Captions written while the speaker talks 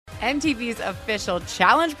MTV's official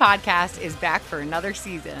Challenge podcast is back for another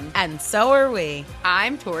season. And so are we.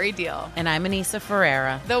 I'm Tori Deal. And I'm Anissa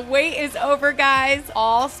Ferreira. The wait is over, guys.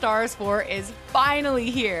 All Stars 4 is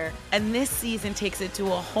finally here. And this season takes it to a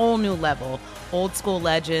whole new level. Old school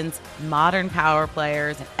legends, modern power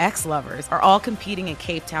players, and ex-lovers are all competing in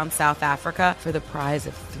Cape Town, South Africa for the prize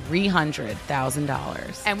of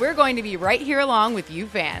 $300,000. And we're going to be right here along with you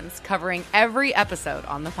fans, covering every episode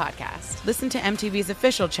on the podcast. Listen to MTV's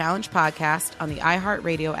official Challenge podcast on the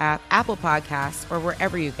iHeartRadio app, Apple Podcasts, or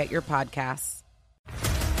wherever you get your podcasts.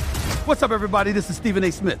 What's up, everybody? This is Stephen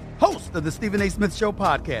A. Smith, host of the Stephen A. Smith Show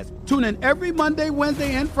podcast. Tune in every Monday,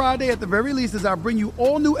 Wednesday, and Friday at the very least as I bring you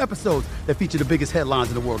all new episodes that feature the biggest headlines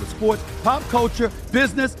in the world of sports, pop culture,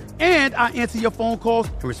 business, and I answer your phone calls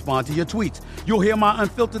and respond to your tweets. You'll hear my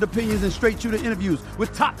unfiltered opinions and straight-shooter interviews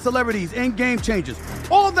with top celebrities and game changers.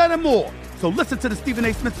 All that and more. So listen to the Stephen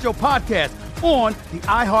A. Smith Show podcast on the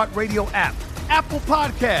iHeartRadio app, Apple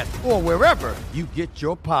Podcasts, or wherever you get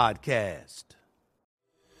your podcast.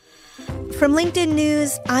 From LinkedIn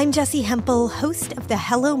News, I'm Jessie Hempel, host of the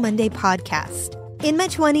Hello Monday podcast. In my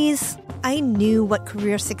 20s, I knew what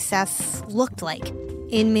career success looked like.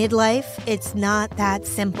 In midlife, it's not that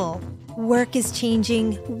simple. Work is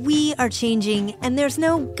changing, we are changing, and there's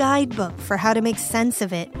no guidebook for how to make sense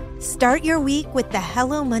of it. Start your week with the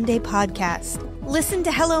Hello Monday podcast. Listen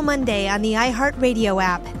to Hello Monday on the iHeartRadio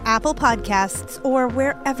app, Apple Podcasts, or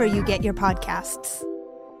wherever you get your podcasts.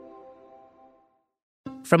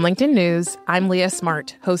 From LinkedIn News, I'm Leah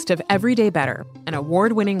Smart, host of Everyday Better, an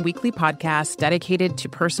award-winning weekly podcast dedicated to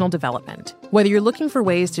personal development. Whether you're looking for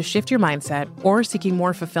ways to shift your mindset or seeking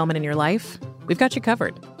more fulfillment in your life, we've got you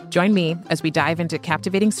covered. Join me as we dive into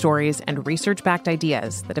captivating stories and research-backed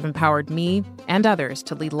ideas that have empowered me and others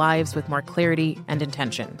to lead lives with more clarity and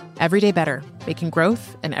intention. Everyday Better, making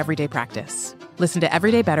growth an everyday practice. Listen to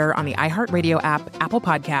Everyday Better on the iHeartRadio app, Apple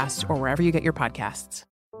Podcasts, or wherever you get your podcasts.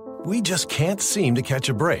 We just can't seem to catch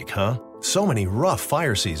a break, huh? So many rough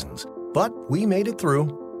fire seasons. But we made it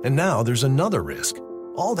through, and now there's another risk.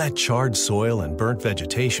 All that charred soil and burnt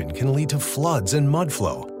vegetation can lead to floods and mud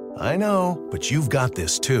flow. I know, but you've got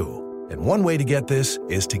this too. And one way to get this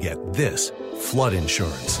is to get this, flood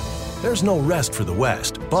insurance. There's no rest for the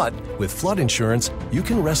West, but with flood insurance, you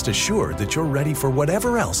can rest assured that you're ready for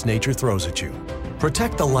whatever else nature throws at you.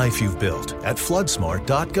 Protect the life you've built at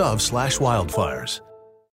floodsmart.gov/wildfires.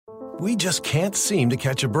 We just can't seem to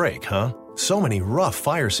catch a break, huh? So many rough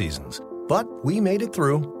fire seasons. But we made it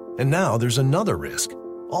through, and now there's another risk.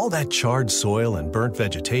 All that charred soil and burnt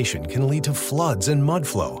vegetation can lead to floods and mud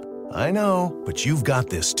flow. I know, but you've got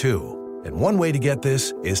this too. And one way to get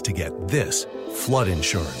this is to get this, flood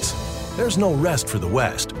insurance. There's no rest for the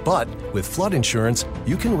West, but with flood insurance,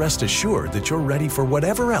 you can rest assured that you're ready for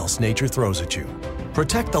whatever else nature throws at you.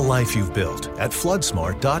 Protect the life you've built at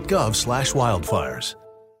floodsmart.gov/wildfires.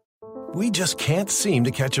 We just can't seem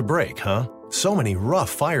to catch a break, huh? So many rough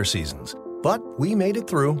fire seasons. But we made it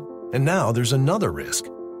through, and now there's another risk.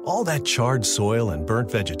 All that charred soil and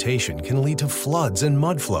burnt vegetation can lead to floods and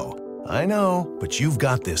mud flow. I know, but you've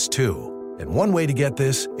got this too. And one way to get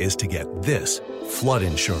this is to get this, flood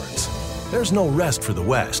insurance. There's no rest for the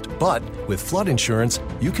West, but with flood insurance,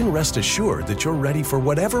 you can rest assured that you're ready for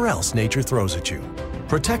whatever else nature throws at you.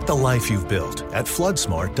 Protect the life you've built at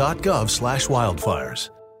floodsmart.gov/wildfires.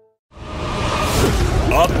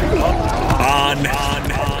 Up on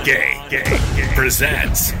Game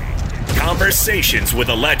presents Conversations with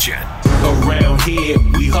a Legend. Around here,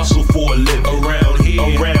 we hustle for a living. Around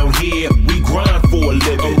here, we grind for a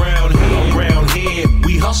living. Around here,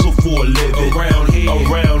 we hustle for a living. Around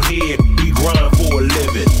here, we grind for a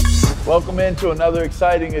living. Welcome into another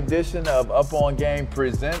exciting edition of Up on Game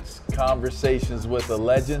presents Conversations with a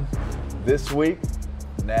Legend. This week,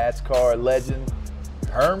 NASCAR legend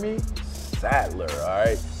Hermie Sadler, all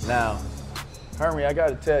right? Now, Hermie, I got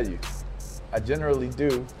to tell you, I generally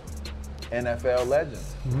do NFL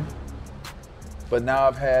legends. Mm-hmm. But now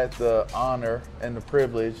I've had the honor and the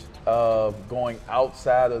privilege of going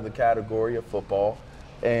outside of the category of football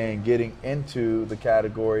and getting into the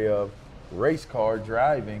category of race car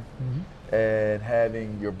driving, and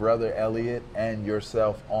having your brother Elliot and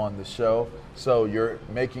yourself on the show. So you're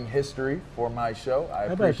making history for my show. I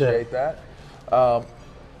appreciate that.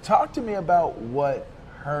 Talk to me about what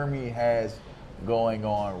Hermie has going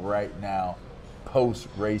on right now,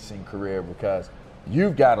 post-racing career, because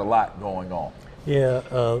you've got a lot going on. Yeah,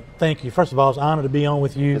 thank you. First of all, it's an honor to be on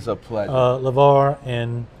with you. It's a pleasure. LeVar,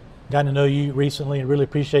 and gotten to know you recently and really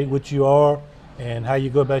appreciate what you are and how you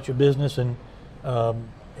go about your business, and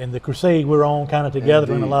the crusade we're on kind of together.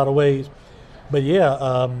 Indeed. In a lot of ways. But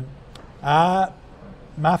yeah, I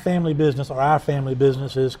my family business, or our family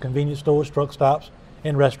business, is convenience stores, truck stops,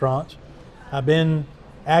 and restaurants. I've been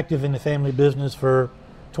active in the family business for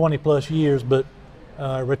 20 plus years, but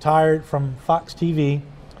retired from Fox TV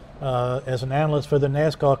as an analyst for the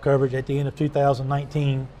NASCAR coverage at the end of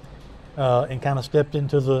 2019, and kind of stepped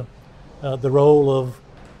into the role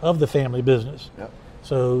of the family business. Yep.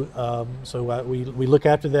 So we look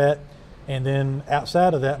after that, and then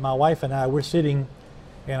outside of that, my wife and I, we're sitting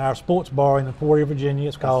in our sports bar in Emporia, Virginia.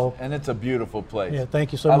 It's called. And it's a beautiful place. Yeah,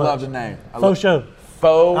 thank you so I much. love the name. Faux Show.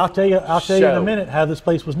 Faux. I'll tell you in a minute how this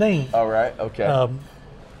place was named. All right. Okay.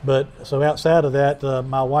 But so outside of that,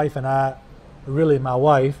 my wife and I, really my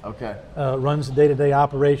wife, okay, runs the day-to-day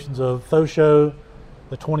operations of Faux Show,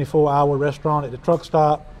 the 24-hour restaurant at the truck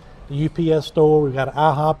stop, the UPS store. We've got an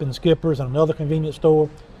IHOP and Skipper's and another convenience store.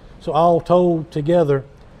 So all told together,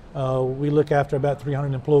 we look after about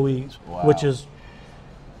 300 employees, wow, which is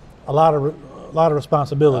a lot of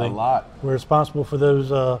responsibility. A lot. We're responsible for those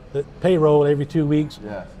the payroll every 2 weeks,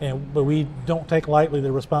 yes, but we don't take lightly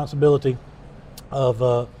the responsibility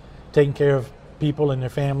of taking care of people and their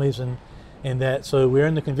families and that. So we're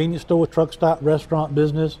in the convenience store, truck stop, restaurant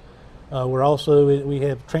business. We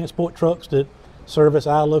have transport trucks that service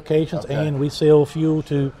our locations, okay, and we sell fuel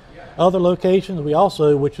to other locations. We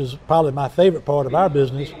also, which is probably my favorite part of our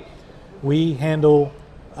business, we handle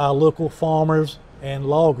our local farmers and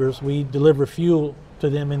loggers. We deliver fuel to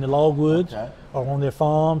them in the logwoods, okay, or on their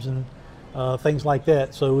farms and things like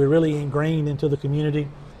that. So we're really ingrained into the community.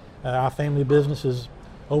 Our family business is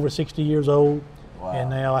over 60 years old, wow,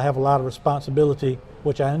 and now I have a lot of responsibility,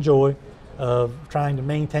 which I enjoy, of trying to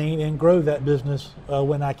maintain and grow that business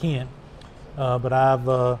when I can. But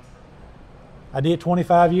I did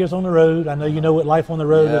 25 years on the road. I know you know what life on the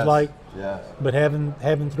road yes, is like. Yes. But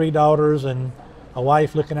having 3 daughters and a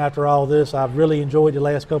wife looking after all this, I've really enjoyed the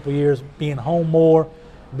last couple of years being home more,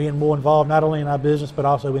 being more involved not only in our business but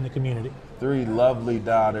also in the community. 3 lovely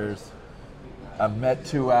daughters. I've met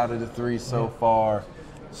 2 out of the 3 so far.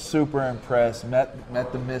 Super impressed.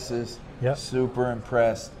 Met the missus. Yep. Super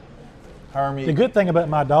impressed. Hermie. The good thing about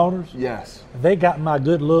my daughters, yes, they got my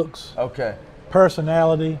good looks, okay,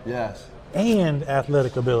 personality, yes, and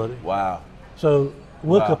athletic ability. Wow. So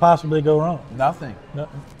what wow, could possibly go wrong? Nothing. No.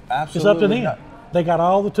 Absolutely. It's up to them. Not. They got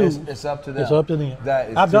all the tools. It's up to them. It's up to them.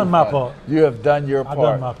 That is I've done my part. You have done your part. I've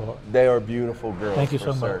done my part. They are beautiful girls. Thank you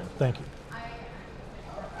so certain. much. Thank you.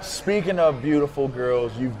 Speaking of beautiful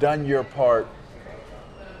girls, you've done your part.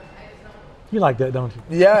 You like that, don't you?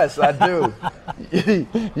 Yes, I do.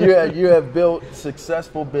 you have built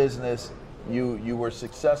successful business. You were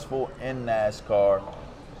successful in NASCAR.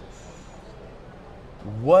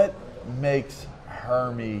 What makes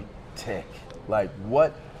Hermie tick? Like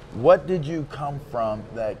what did you come from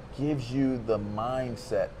that gives you the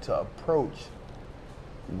mindset to approach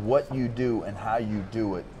what you do and how you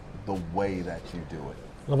do it the way that you do it?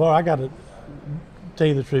 LeVar, I got to tell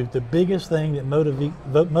you the truth. The biggest thing that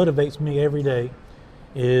motivates me every day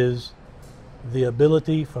is the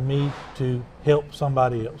ability for me to help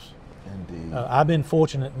somebody else. Indeed. I've been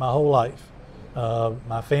fortunate my whole life.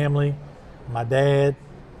 My family, my dad,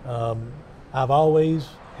 I've always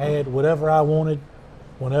had whatever I wanted,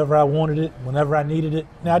 whenever I wanted it, whenever I needed it.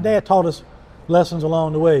 Now, Dad taught us lessons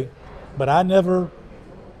along the way, but I never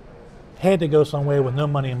had to go somewhere with no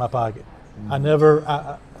money in my pocket.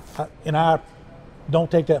 And I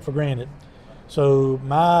don't take that for granted. So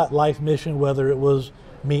my life mission, whether it was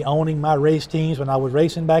me owning my race teams when I was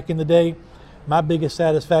racing back in the day, my biggest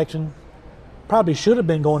satisfaction probably should have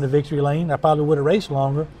been going to victory lane. I probably would have raced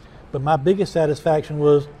longer, but my biggest satisfaction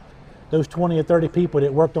was those 20 or 30 people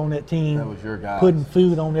that worked on that team, that was your guys, putting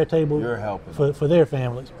food on their table You're helping for their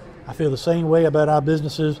families. I feel the same way about our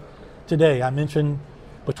businesses today. I mentioned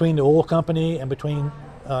between the oil company and between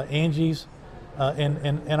Angie's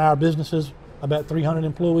and our businesses, about 300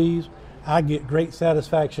 employees. I get great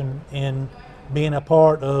satisfaction in being a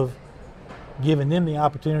part of giving them the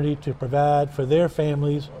opportunity to provide for their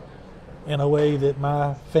families in a way that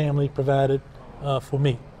my family provided for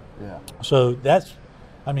me. Yeah. So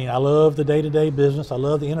I love the day-to-day business. I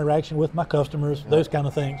love the interaction with my customers, those kind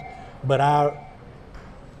of things. But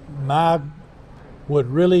what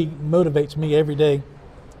really motivates me every day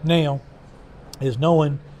now is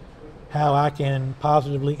knowing how I can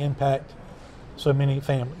positively impact so many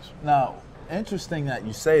families. Now, interesting that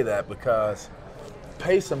you say that because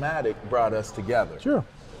Pace-O-Matic brought us together. Sure.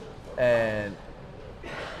 And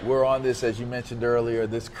we're on this, as you mentioned earlier,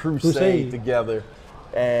 this crusade together.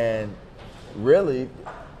 And really,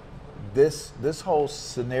 this whole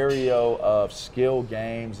scenario of skill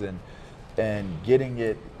games and getting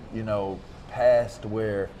it, past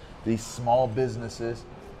where these small businesses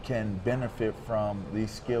can benefit from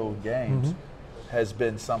these skill games has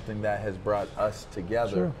been something that has brought us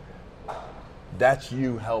together. Sure. That's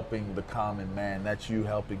you helping the common man. That's you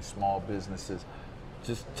helping small businesses.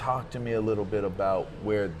 Just talk to me a little bit about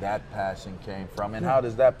where that passion came from, and how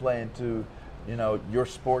does that play into, your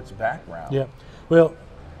sports background? Yeah. Well,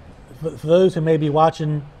 for those who may be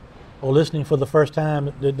watching or listening for the first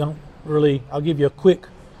time that don't really, I'll give you a quick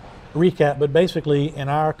recap, but basically in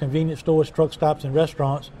our convenience stores, truck stops, and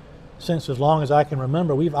restaurants, since as long as I can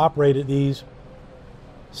remember, we've operated these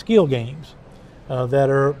skill games that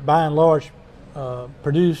are by and large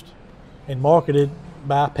produced and marketed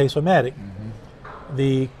by Pace-O-Matic.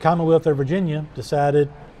 The Commonwealth of Virginia decided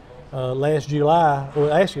last July, or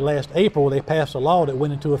actually last April, they passed a law that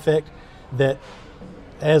went into effect that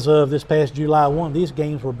as of this past July 1, these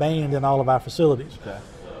games were banned in all of our facilities. Okay.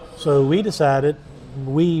 So we decided,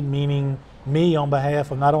 we meaning me on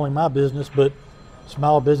behalf of not only my business, but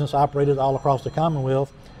small business operators all across the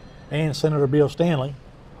Commonwealth and Senator Bill Stanley,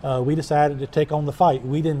 we decided to take on the fight.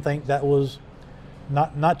 We didn't think that was,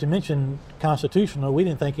 not to mention constitutional, we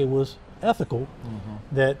didn't think it was ethical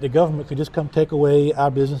that the government could just come take away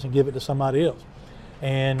our business and give it to somebody else.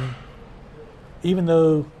 And even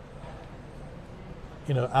though,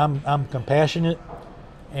 I'm compassionate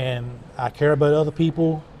and I care about other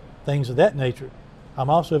people, things of that nature, I'm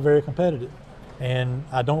also very competitive. And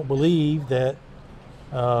I don't believe that,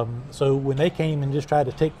 so when they came and just tried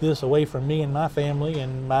to take this away from me and my family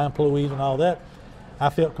and my employees and all that, I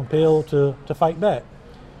felt compelled to fight back.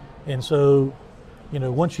 And so,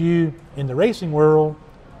 once you, in the racing world,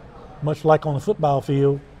 much like on the football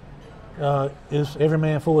field, is every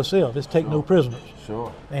man for himself. It's take no prisoners.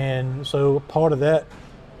 Sure. And so part of that,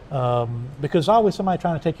 because there's always somebody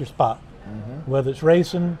trying to take your spot, whether it's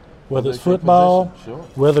racing, whether it's football,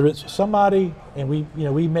 whether it's somebody, and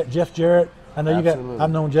we met Jeff Jarrett. I know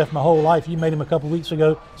I've known Jeff my whole life. You met him a couple weeks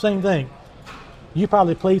ago. Same thing. You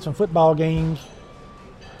probably played some football games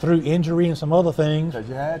through injury and some other things. Because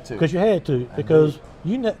you had to. Because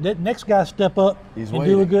that next guy step up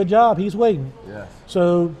do a good job. He's waiting. Yes.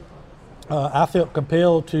 So I felt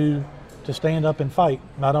compelled to stand up and fight,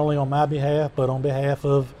 not only on my behalf, but on behalf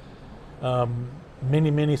of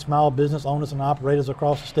many, many small business owners and operators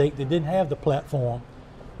across the state that didn't have the platform,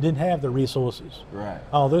 didn't have the resources. Right.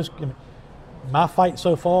 My fight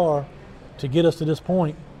so far to get us to this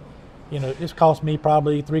point, it's cost me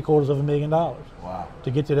probably $750,000. Wow.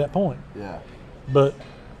 To get to that point. Yeah. But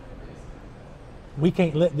we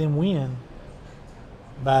can't let them win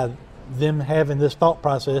by them having this thought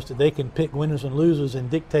process that they can pick winners and losers and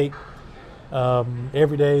dictate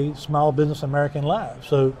everyday small business American lives.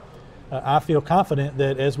 So I feel confident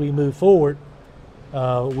that as we move forward,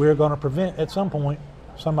 we're going to prevent at some point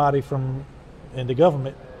somebody in the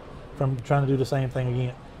government from trying to do the same thing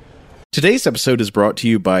again. Today's episode is brought to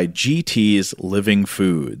you by GT's Living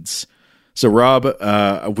Foods. So, Rob,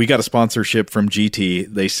 we got a sponsorship from GT.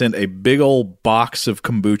 They sent a big old box of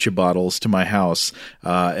kombucha bottles to my house,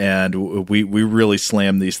 and we really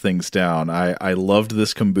slammed these things down. I loved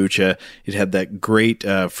this kombucha. It had that great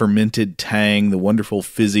fermented tang, the wonderful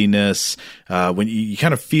fizziness. When you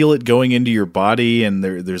kind of feel it going into your body, and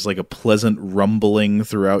there's like a pleasant rumbling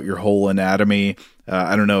throughout your whole anatomy.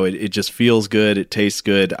 I don't know. It just feels good. It tastes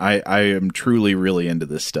good. I am truly really into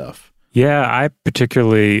this stuff. Yeah, I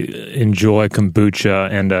particularly enjoy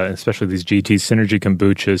kombucha and especially these GT Synergy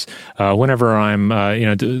kombuchas whenever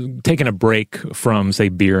I'm, taking a break from, say,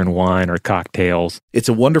 beer and wine or cocktails. It's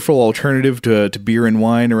a wonderful alternative to beer and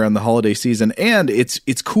wine around the holiday season, and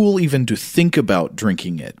it's cool even to think about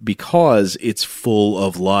drinking it because it's full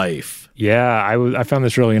of life. Yeah, I found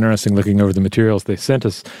this really interesting looking over the materials they sent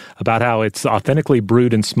us about how it's authentically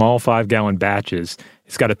brewed in small 5-gallon batches.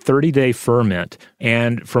 It's got a 30-day ferment,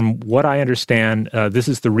 and from what I understand, this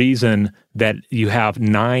is the reason that you have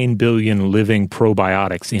 9 billion living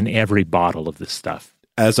probiotics in every bottle of this stuff.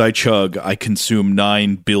 As I chug, I consume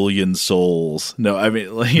 9 billion souls. No, I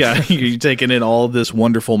mean, yeah, you're taking in all this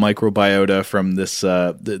wonderful microbiota from this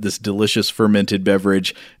this delicious fermented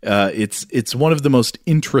beverage. It's one of the most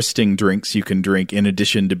interesting drinks you can drink, in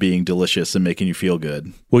addition to being delicious and making you feel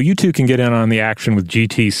good. Well, you too can get in on the action with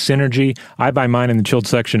GT Synergy. I buy mine in the chilled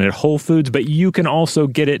section at Whole Foods, but you can also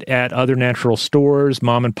get it at other natural stores,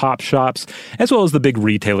 mom and pop shops, as well as the big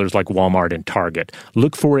retailers like Walmart and Target.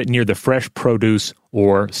 Look for it near the fresh produce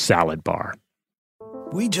or salad bar.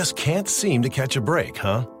 We just can't seem to catch a break,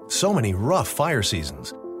 huh? So many rough fire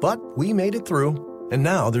seasons. But we made it through, and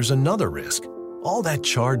now there's another risk. All that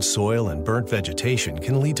charred soil and burnt vegetation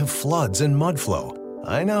can lead to floods and mud flow.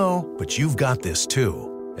 I know, but you've got this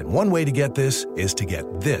too. And one way to get this is to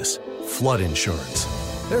get this flood insurance.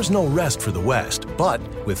 There's no rest for the West, but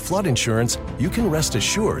with flood insurance, you can rest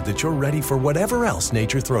assured that you're ready for whatever else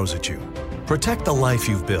nature throws at you. Protect the life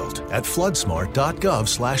you've built at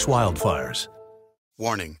floodsmart.gov/wildfires.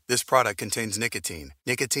 Warning, this product contains nicotine.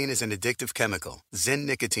 Nicotine is an addictive chemical. Zyn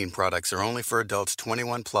nicotine products are only for adults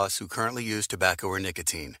 21 plus who currently use tobacco or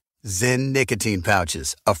nicotine. Zyn nicotine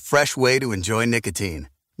pouches, a fresh way to enjoy nicotine.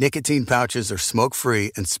 Nicotine pouches are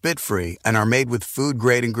smoke-free and spit-free and are made with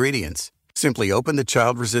food-grade ingredients. Simply open the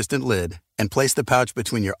child-resistant lid and place the pouch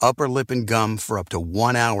between your upper lip and gum for up to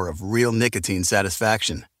 1 hour of real nicotine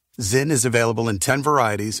satisfaction. Zyn is available in 10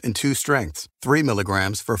 varieties and 2 strengths, 3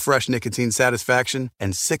 milligrams for fresh nicotine satisfaction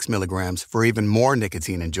and 6 milligrams for even more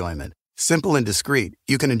nicotine enjoyment. Simple and discreet,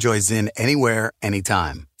 you can enjoy Zyn anywhere,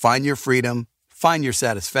 anytime. Find your freedom, find your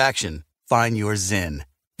satisfaction, find your Zyn.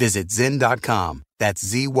 Visit Zyn.com, that's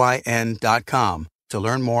ZYN.com, to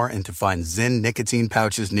learn more and to find Zyn nicotine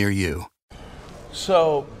pouches near you.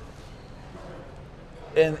 So,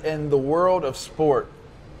 in the world of sport,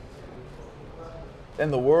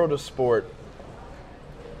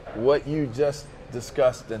 what you just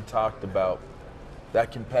discussed and talked about,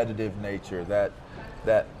 that competitive nature,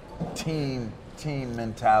 that team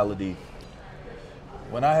mentality.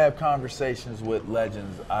 When I have conversations with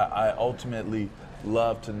legends, I ultimately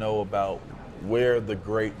love to know about where the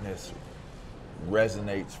greatness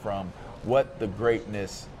resonates from, what the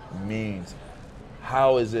greatness means,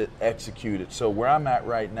 how is it executed. So where I'm at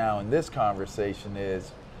right now in this conversation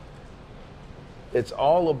is, it's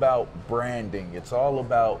all about branding. It's all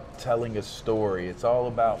about telling a story. It's all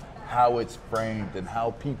about how it's framed and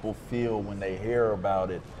how people feel when they hear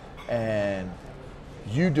about it. And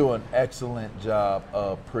you do an excellent job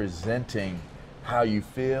of presenting how you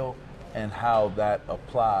feel and how that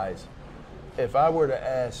applies. If I were to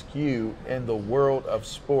ask you, in the world of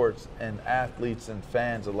sports and athletes and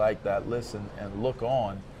fans alike that listen and look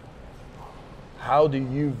on, how do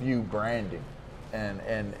you view branding? And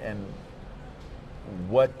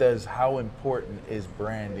how important is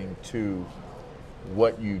branding to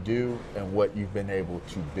what you do and what you've been able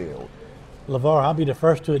to build? LeVar, I'll be the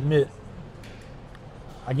first to admit,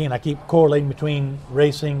 again, I keep correlating between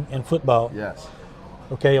racing and football. Yes.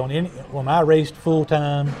 Okay, when I raced full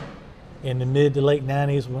time in the mid to late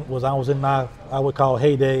 90s, I was in my, I would call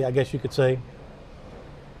heyday, I guess you could say,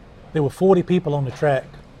 there were 40 people on the track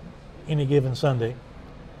any given Sunday.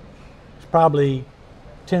 It's probably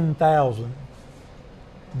 10,000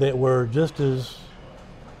 that were just as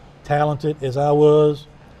talented as I was,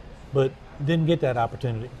 but didn't get that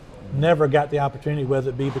opportunity. Never got the opportunity, whether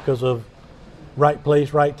it be because of right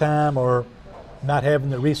place, right time, or not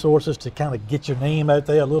having the resources to kind of get your name out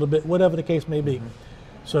there a little bit, whatever the case may be. Mm-hmm.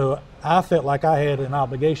 So I felt like I had an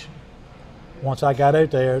obligation once I got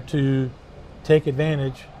out there to take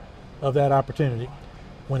advantage of that opportunity.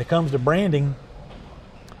 When it comes to branding,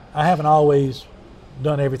 I haven't always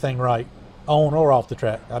done everything right, on or off the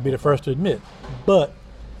track. I'll be the first to admit. But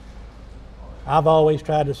I've always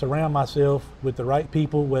tried to surround myself with the right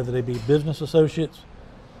people, whether they be business associates,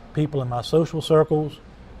 people in my social circles,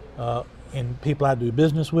 and people I do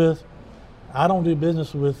business with. I don't do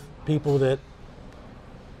business with people that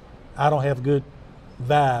I don't have good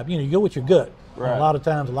vibe. You know, you go with your gut. Right. A lot of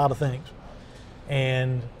times, a lot of things.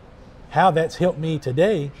 And how that's helped me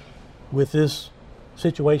today with this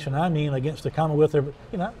situation I'm in against the Commonwealth of,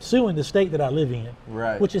 I'm suing the state that I live in,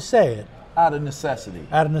 right, which is sad. Out of necessity.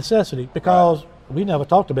 Out of necessity, because we never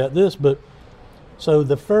talked about this, but so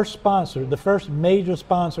the first major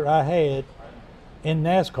sponsor I had in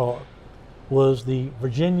NASCAR was the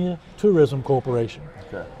Virginia Tourism Corporation.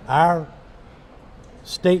 Okay. Our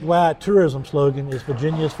statewide tourism slogan is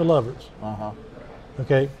Virginia is for lovers. Uh-huh.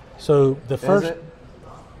 Okay, so the first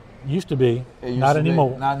used to be, not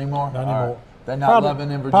anymore. Not anymore? Not anymore. Right. They're not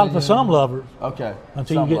loving in Virginia? Probably for some lovers. Okay.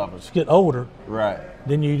 Until you get older. Right.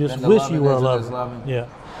 Then you just wish you were a lover. Yeah.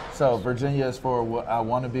 So Virginia is for I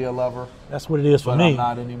want to be a lover? That's what it is for me. I'm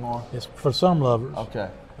not anymore? It's for some lovers. Okay.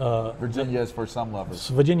 Virginia is for some lovers.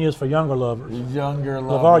 Virginia is for younger lovers. Younger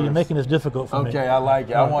lovers. LeVar, you're making this difficult for me. Okay, I like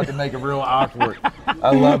it. I wanted to make it real awkward.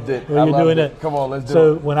 I loved it. Well, you're doing it. Come on, let's do it.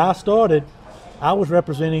 So when I started, I was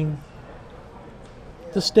representing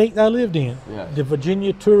the state that I lived in, the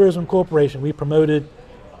Virginia Tourism Corporation. We promoted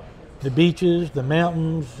the beaches, the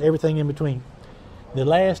mountains, everything in between. The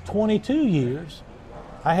last 22 years,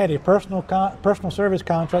 I had a personal service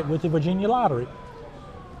contract with the Virginia Lottery.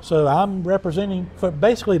 So I'm representing, for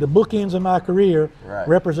basically the bookends of my career,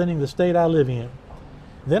 representing the state I live in.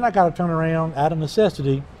 Then I got to turn around out of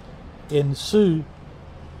necessity and sue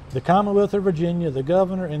the Commonwealth of Virginia, the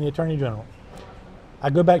governor, and the Attorney General. I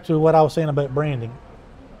go back to what I was saying about branding.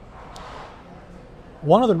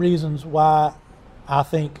 One of the reasons why I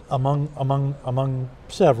think among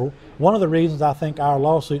several, one of the reasons I think our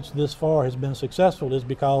lawsuits this far has been successful is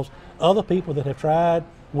because other people that have tried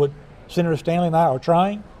what Senator Stanley and I are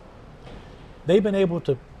trying, they've been able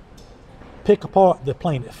to pick apart the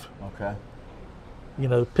plaintiff. Okay. You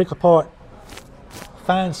know, pick apart,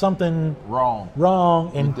 find something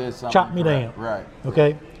wrong and chop me down. Right.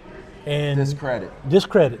 Okay. And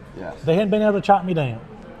discredit. Yes. They hadn't been able to chop me down.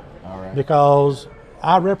 All right. Because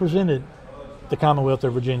I represented the Commonwealth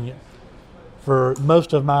of Virginia for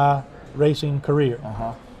most of my racing career.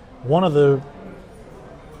 One of the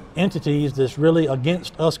entities that's really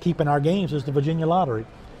against us keeping our games is the Virginia Lottery.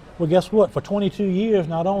 Well, guess what? For 22 years,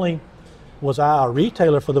 not only was I a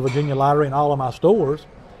retailer for the Virginia Lottery in all of my stores,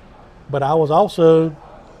 but I was also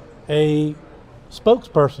a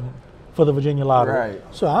spokesperson for the Virginia Lottery. Right.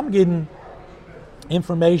 So I'm getting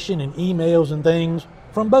information and emails and things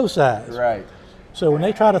from both sides. Right. So when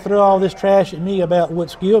they try to throw all this trash at me about what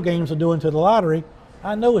skill games are doing to the lottery,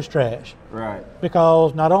 I know it's trash. Right.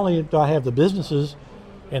 Because not only do I have the businesses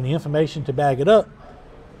and the information to back it up,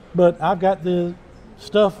 but I've got the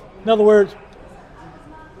stuff. In other words,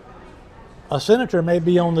 a senator may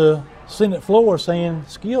be on the Senate floor saying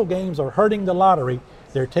skill games are hurting the lottery.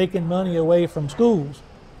 They're taking money away from schools.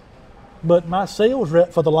 But my sales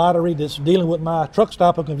rep for the lottery that's dealing with my truck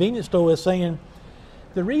stop or convenience store is saying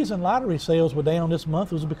the reason lottery sales were down this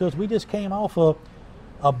month was because we just came off a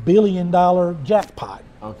 $1 billion jackpot.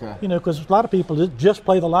 Okay. You know, because a lot of people just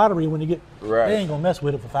play the lottery when you get, right. They ain't going to mess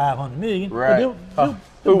with it for $500 million. Right.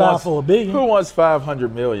 They'll buy for $1 billion. Who wants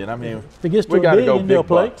 $500 million? I mean, if it gets to we got to go they'll big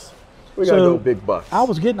play. bucks. We got to go big bucks. I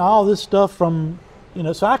was getting all this stuff from, you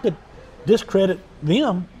know, so I could discredit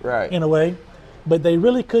them in a way, but they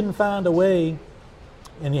really couldn't find a way,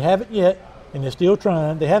 and they haven't yet, and they're still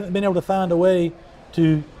trying. They haven't been able to find a way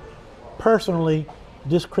to personally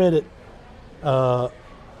discredit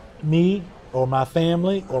me or my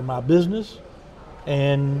family or my business,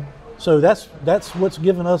 and so that's what's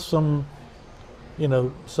given us some, you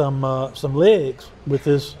know, some legs with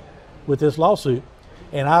this lawsuit.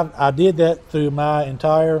 And I did that through my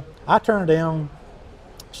entire. I turned down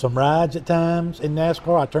some rides at times in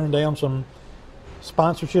NASCAR. I turned down some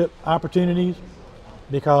sponsorship opportunities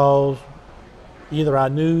because either I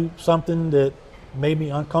knew something that made me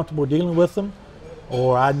uncomfortable dealing with them,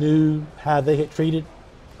 or I knew how they had treated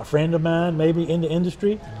a friend of mine, maybe in the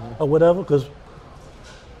industry or whatever. Because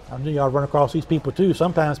I knew y'all run across these people too.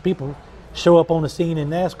 Sometimes people show up on the scene in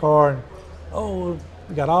NASCAR and, oh,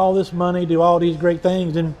 we got all this money, do all these great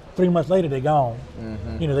things, and 3 months later they're gone.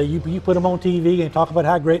 You know, you put them on TV and talk about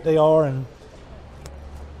how great they are, and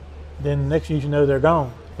then next thing you know they're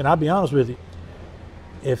gone. And I'll be honest with you,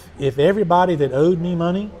 if everybody that owed me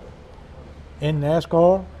money in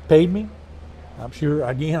NASCAR paid me, I'm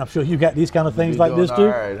sure you got these kind of things like this too. All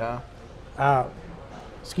right, huh?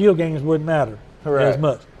 Skill games wouldn't matter as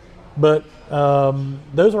much. But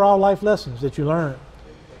those are all life lessons that you learn.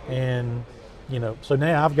 And you know, so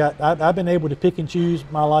now I've been able to pick and choose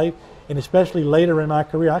my life, and especially later in my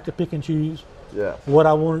career, I could pick and choose what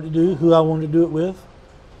I wanted to do, who I wanted to do it with.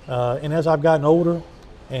 And as I've gotten older,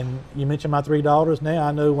 and you mentioned my 3 daughters, now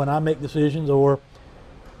I know when I make decisions or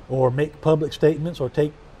make public statements or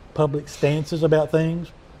take public stances about things,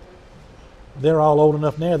 they're all old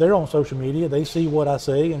enough now. They're on social media. They see what I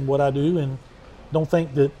say and what I do, and don't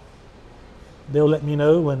think that they'll let me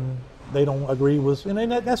know when they don't agree with,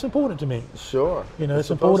 and that's important to me. Sure. You know,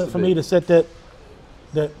 it's important for me to set that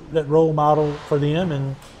role model for them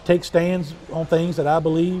and take stands on things that I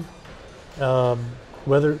believe,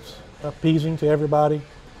 whether it's appeasing to everybody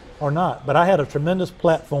or not. But I had a tremendous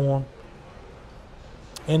platform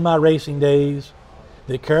in my racing days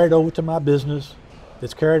that carried over to my business,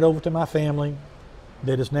 that's carried over to my family,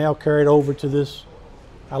 that is now carried over to this,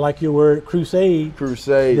 I like your word, crusade.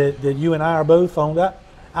 That you and I are both on.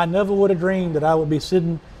 I never would have dreamed that I would be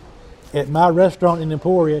sitting at my restaurant in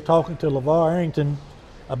Emporia talking to LeVar Arrington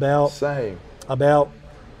about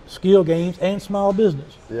skill games and small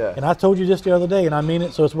business. Yeah. And I told you this the other day, and I mean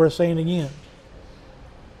it, so it's worth saying again.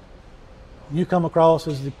 You come across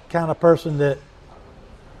as the kind of person that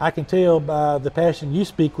I can tell by the passion you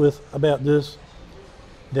speak with about this,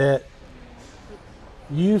 that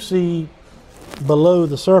you see below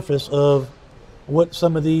the surface of what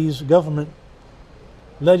some of these government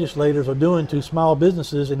legislators are doing to small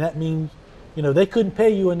businesses, and that means, you know, they couldn't pay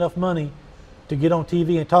you enough money to get on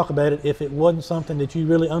TV and talk about it if it wasn't something that you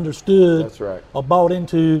really understood or bought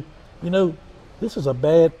into. You know, this is a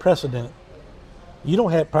bad precedent you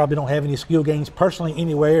probably don't have any skill gains personally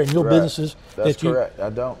anywhere in your businesses. That's correct. I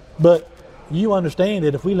don't. But you understand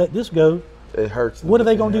that if we let this go, it hurts. What are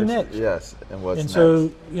they going to do next? Yes, and what's next?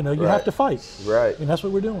 So you have to fight. Right. And that's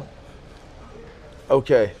what we're doing.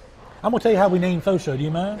 Okay. I'm going to tell you how we named Faux Show. Do you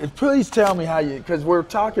mind? Please tell me how you, because we're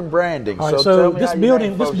talking branding. All right, so so tell me this how you building,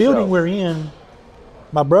 named this Faux building Show. we're in,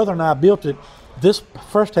 my brother and I built it. This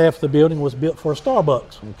first half of the building was built for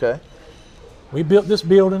Starbucks. Okay. We built this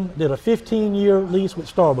building, did a 15-year lease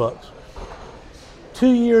with Starbucks.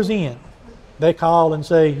 2 years in, they call and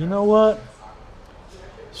say, you know what?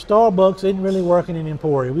 Starbucks isn't really working in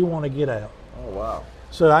Emporia. We want to get out. Oh, wow.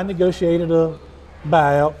 So I negotiated a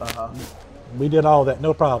buyout. We did all that,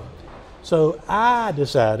 no problem. So I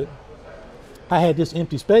decided, I had this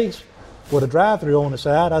empty space with a drive-through on the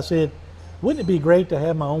side. I said, wouldn't it be great to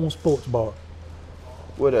have my own sports bar?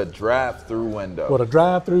 With a drive-through window. With a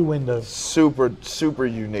drive-through window. Super, super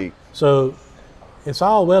unique. So it's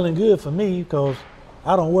all well and good for me because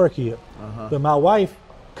I don't work here. But my wife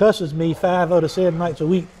cusses me 5 out of 7 nights a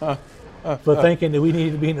week for thinking that we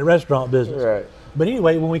needed to be in the restaurant business. Right. But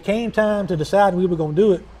anyway, when we came time to decide we were going to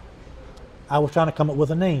do it, I was trying to come up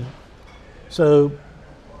with a name. So,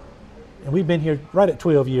 and we've been here right at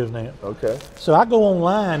 12 years now. Okay. So I go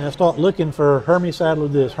online and I start looking for Hermie Sadler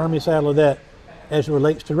this, Hermie Sadler that, as it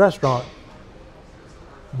relates to restaurant.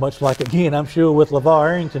 Much like, again, I'm sure with LeVar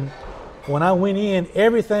Arrington, when I went in,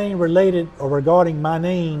 everything related or regarding my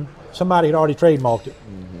name, somebody had already trademarked it.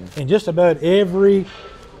 And just about every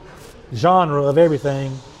genre of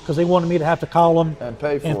everything, because they wanted me to have to call them and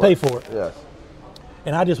pay for it. Yes.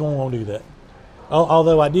 And I just won't do that.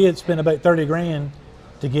 Although I did spend about 30 grand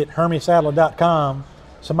to get HermieSadler.com.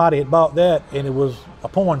 Somebody had bought that and it was a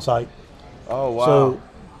porn site. Oh, wow. So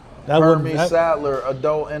that Hermie Sadler,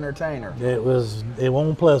 adult entertainer. It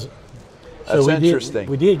wasn't pleasant. That's So interesting.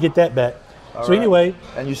 We did get that back. All so right. anyway.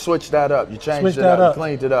 And you switched that up. You changed switched it that up. You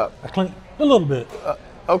cleaned it up. I cleaned a little bit.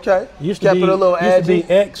 Okay. Used Kept to be, it a little used to edgy. be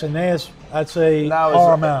X and now I'd say Now it's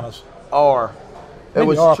R minus. R. Maybe It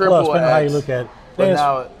was R triple plus, depending on how you X. look at it. But There's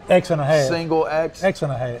now X and a half. Single X. X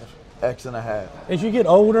and a half. X and a half. As you get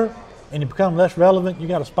older and you become less relevant, you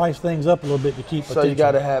got to spice things up a little bit to keep So attention. you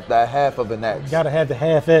got to have that half of an X. You got to have the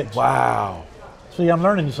half X. Wow. See, I'm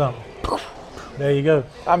learning you something. There you go.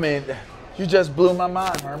 I mean, you just blew my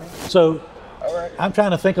mind, Hermie. So All right. I'm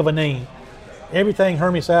trying to think of a name. Everything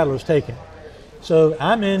Hermie Sadler is taken. So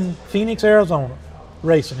I'm in Phoenix, Arizona,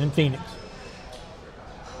 racing in Phoenix.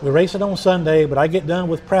 We're racing on Sunday, but I get done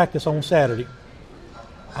with practice on Saturday.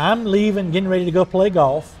 I'm leaving, getting ready to go play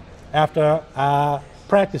golf after I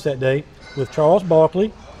practice that day with Charles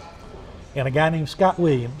Barkley and a guy named Scott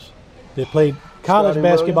Williams that played college Scotty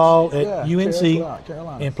basketball Williams? at UNC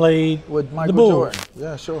Carolina. and played With Michael the Bulls. Jordan.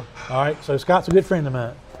 Yeah, sure. All right, so Scott's a good friend of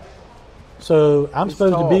mine. So I'm He's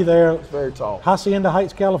supposed tall. to be there. He's very tall. Hacienda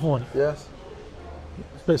Heights, California. Yes.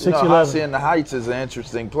 It's about You know, 6'11". Hacienda Heights is an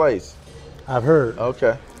interesting place. I've heard.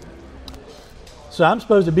 Okay. So I'm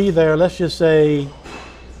supposed to be there, let's just say,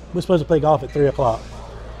 we're supposed to play golf at 3 o'clock.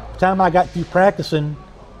 By the time I got through practicing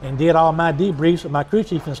and did all my debriefs with my crew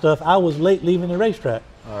chief and stuff, I was late leaving the racetrack.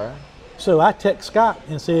 All right. So I text Scott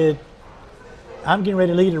and said, I'm getting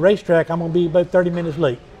ready to leave the racetrack. I'm going to be about 30 minutes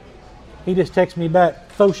late. He just texted me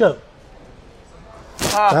back, faux show.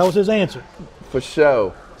 That was his answer. For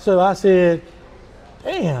sure. So I said,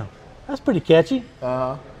 damn, that's pretty catchy.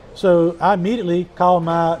 Uh-huh. So I immediately called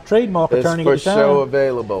my trademark attorney for at the time. show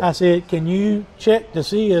available. I said, can you check to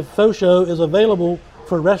see if Faux Show is available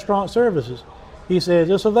for restaurant services? He said,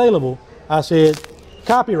 it's available. I said,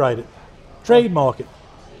 copyright it, trademark it.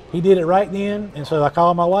 He did it right then, and so I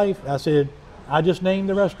called my wife. I said, I just named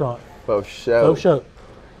the restaurant. For show. Faux Show.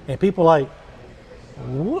 And people like,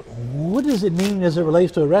 what does it mean as it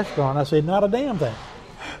relates to a restaurant? I said, not a damn thing.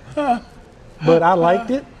 But I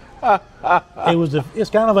liked it. It's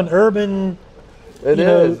kind of an urban. It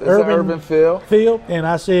is. It's an urban feel. And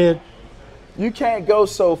I said, you can't go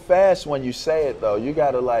so fast when you say it though. You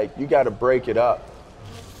gotta break it up.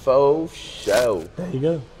 Faux show. There you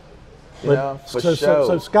go. For show.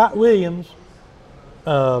 So Scott Williams,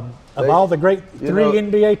 of all the great three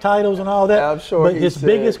NBA titles and all that, I'm sure but his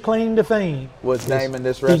biggest claim to fame was naming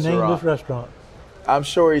this He named restaurant. this restaurant. I'm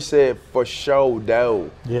sure he said for show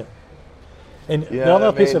dough. Yeah. And You the know other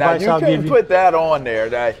what I mean? piece of Now, advice you I'll couldn't give you. put that on there.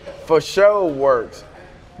 That for show works,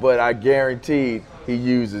 but I guaranteed he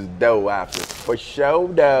uses dough after. For show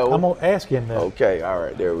dough. I'm going to ask him that. Okay, all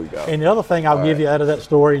right, there we go. And the other thing I'll All give right. you out of that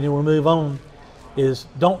story, and then we'll move on, is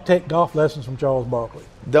don't take golf lessons from Charles Barkley.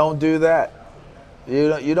 Don't do that. You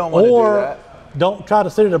don't want to do that. don't try to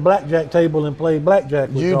sit at a blackjack table and play blackjack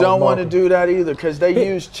with You Charles don't want to Barkley. do that either because they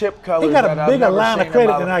use chip colors. He got a that I've bigger never line of seen in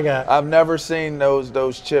credit my than life. I got. I've never seen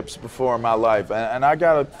those chips before in my life, and I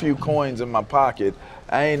got a few coins in my pocket.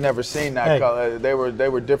 I ain't never seen that color. They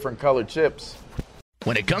were different colored chips.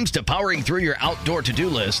 When it comes to powering through your outdoor to-do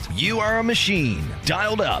list, you are a machine.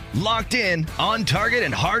 Dialed up, locked in, on target,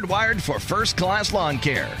 and hardwired for first-class lawn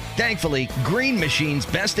care. Thankfully, Green Machine's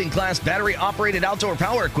best-in-class battery-operated outdoor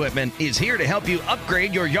power equipment is here to help you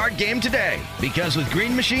upgrade your yard game today. Because with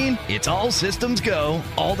Green Machine, it's all systems go,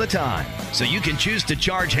 all the time. So you can choose to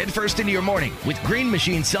charge headfirst into your morning with Green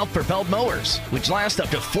Machine self-propelled mowers, which last up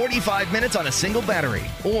to 45 minutes on a single battery.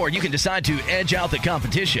 Or you can decide to edge out the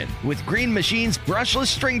competition with Green Machine's brushless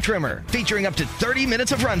string trimmer, featuring up to 30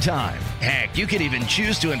 minutes of runtime. Heck, you could even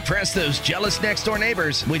choose to impress those jealous next-door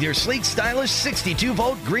neighbors with your sleek, stylish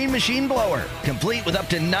 62-volt Green Machine blower, complete with up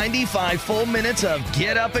to 95 full minutes of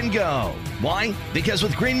get up and go. Why? Because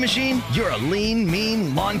with Green Machine, you're a lean,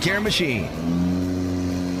 mean lawn care machine.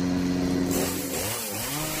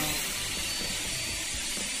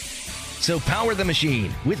 So power the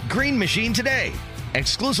machine with Green Machine today.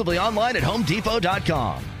 Exclusively online at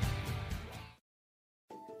HomeDepot.com.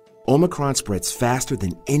 Omicron spreads faster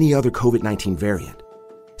than any other COVID-19 variant,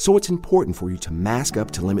 so it's important for you to mask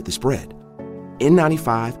up to limit the spread.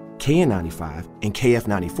 N95, KN95, and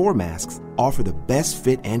KF94 masks offer the best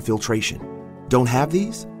fit and filtration. Don't have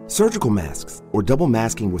these? Surgical masks or double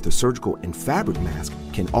masking with a surgical and fabric mask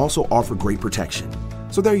can also offer great protection.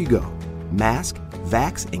 So there you go. Mask,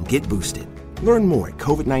 vax, and get boosted. Learn more at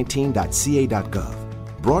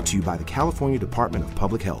covid19.ca.gov. Brought to you by the California Department of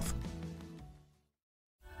Public Health.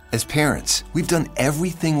 As parents, we've done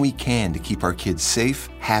everything we can to keep our kids safe,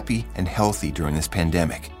 happy, and healthy during this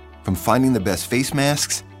pandemic. From finding the best face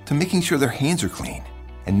masks to making sure their hands are clean.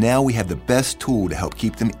 And now we have the best tool to help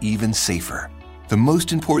keep them even safer. The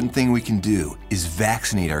most important thing we can do is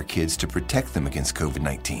vaccinate our kids to protect them against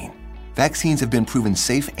COVID-19. Vaccines have been proven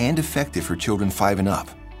safe and effective for children 5 and up.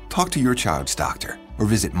 Talk to your child's doctor or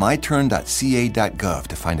visit myturn.ca.gov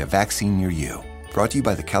to find a vaccine near you. Brought to you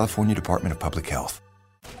by the California Department of Public Health.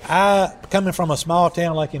 Coming from a small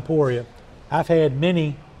town like Emporia, I've had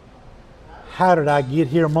many how did I get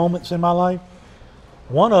here moments in my life.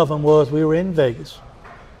 One of them was we were in Vegas.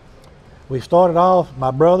 We started off,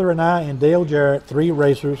 my brother and I and Dale Jarrett, 3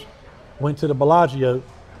 racers, went to the Bellagio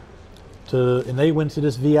and they went to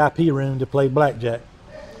this VIP room to play blackjack.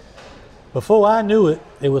 Before I knew it,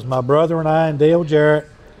 it was my brother and I and Dale Jarrett,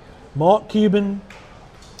 Mark Cuban,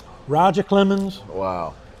 Roger Clemens,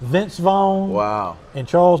 wow, Vince Vaughn, wow, and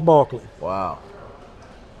Charles Barkley. Wow.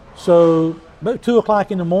 So about 2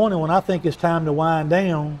 o'clock in the morning, when I think it's time to wind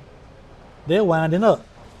down, they're winding up.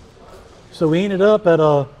 So we ended up at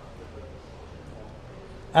a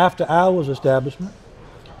after hours establishment.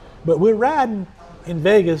 But we're riding in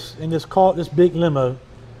Vegas in this car, this big limo,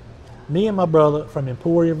 me and my brother from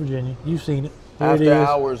Emporia, Virginia. You've seen it. After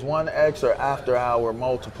hours, 1X or after hour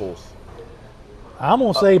multiples? I'm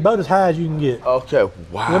going to say about as high as you can get. Okay,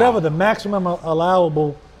 wow. Whatever the maximum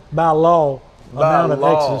allowable by law amount of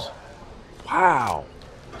X's. Wow.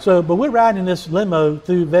 So, but we're riding in this limo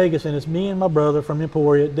through Vegas, and it's me and my brother from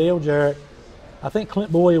Emporia, Dale Jarrett. I think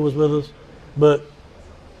Clint Boyer was with us, but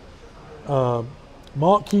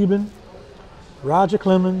Mark Cuban, Roger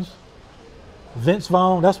Clemens, Vince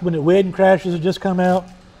Vaughn. That's when the Wedding Crashers had just come out.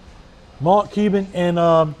 Mark Cuban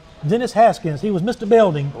and Dennis Haskins. He was Mr.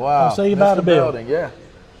 Belding. Wow. On Saved by the Bell. Belding, yeah.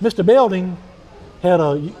 Mr. Belding had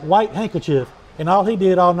a white handkerchief, and all he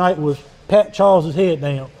did all night was pat Charles's head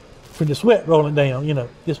down for the sweat rolling down. You know,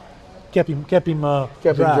 just kept him dry.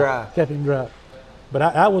 Kept him dry. But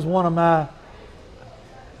I was one of my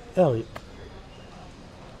Elliot.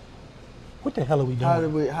 What the hell are we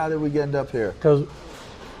doing? How did we get up here? Because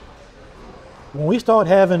when we start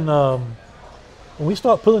having, when we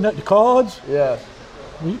start pulling up the cards, yeah,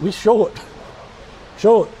 we short.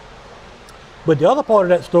 But the other part of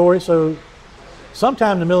that story, so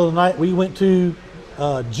sometime in the middle of the night, we went to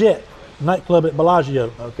Jet nightclub at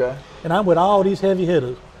Bellagio. Okay. And I'm with all these heavy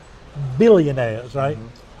hitters, billionaires, right? Mm-hmm.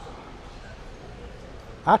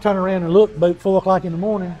 I turn around and look about 4 o'clock in the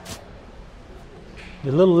morning.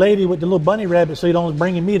 The little lady with the little bunny rabbit suit on is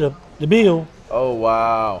bringing me the bill. Oh,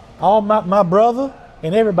 wow. All my brother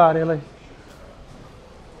and everybody, like,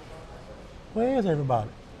 where is everybody?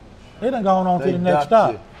 They done gone on to the next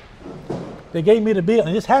stop. They gave me the bill,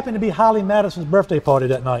 and this happened to be Holly Madison's birthday party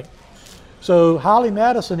that night. So Holly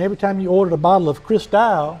Madison, every time you ordered a bottle of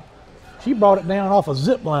Cristal, she brought it down off a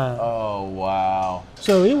zip line. Oh, wow.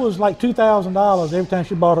 So it was like $2,000 every time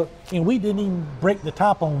she bought it, and we didn't even break the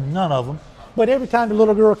top on none of them. But every time the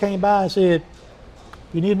little girl came by and said,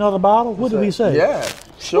 "You need another bottle?" What did we say? Yeah,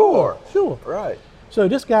 sure. Right. So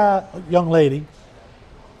this guy, young lady,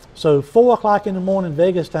 so 4 o'clock in the morning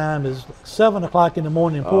Vegas time is 7 o'clock in the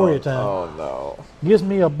morning Emporia time. Oh, no. Gives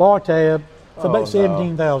me a bar tab for about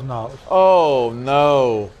 $17,000. Oh,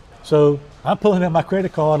 no. So I'm pulling out my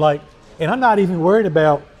credit card and I'm not even worried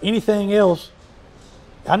about anything else.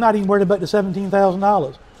 I'm not even worried about the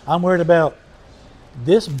 $17,000. I'm worried about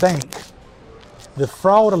this bank. The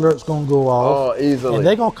fraud alert's going to go off. Oh, easily. And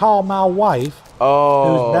they're going to call my wife,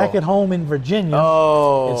 who's back at home in Virginia,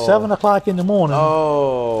 at 7 o'clock in the morning.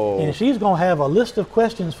 And she's going to have a list of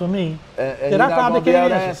questions for me that I probably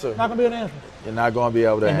can't answer. Not going to be able to answer. You're not going to be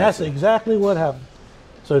able to answer. And that's exactly what happened.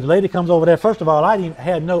 So the lady comes over there. First of all, I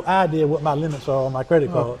had no idea what my limits are on my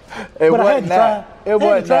credit card. It wasn't that. It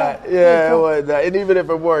wasn't that. Yeah, it wasn't that. And even if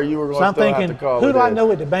it were, you were going to still have to call. Who do I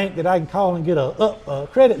know at the bank that I can call and get a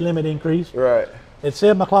credit limit increase? Right. At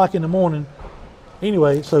 7 o'clock in the morning.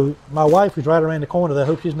 Anyway, so my wife, who's right around the corner there, I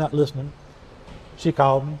hope she's not listening, she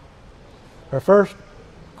called me. Her first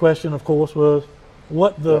question, of course, was,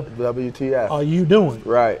 what the WTF are you doing?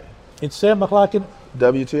 Right. It's 7 o'clock in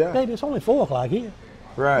WTF. Hey, it's only 4 o'clock here.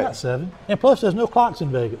 Right. Not 7. And plus, there's no clocks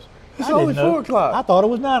in Vegas. It's only 4 o'clock. I thought it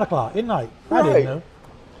was 9 o'clock at night. Right. I didn't know.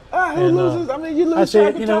 Who loses? I mean, you lose I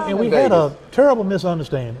said, track of time and we in had Vegas. a terrible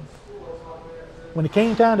misunderstanding. When it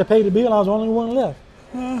came time to pay the bill, I was the only one left.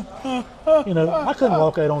 I couldn't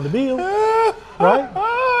walk out on the bill,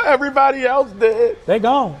 right? Everybody else did. They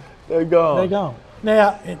gone. They're gone. They gone.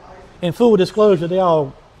 Now, in full disclosure, they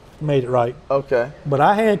all made it right. Okay. But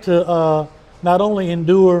I had to not only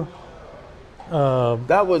endure.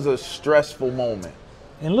 That was a stressful moment.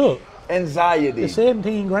 And look. Anxiety. The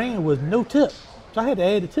 17 grand was no tip. So I had to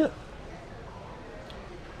add a tip.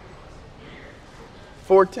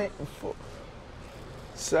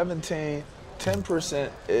 17, 10%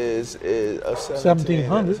 is a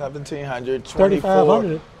 1,700. 1,700,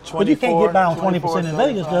 3,500. But you can't get by on 20% in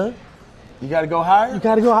Vegas, though. You got to go higher? You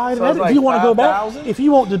got to go higher So than it's that. like If you want to go back, 5,000? if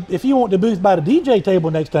you want the booth by the DJ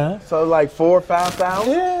table next time. So like 4,000 or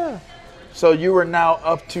 5,000? Yeah. So you were now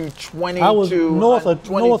up to I was north of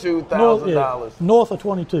 $22,000 north of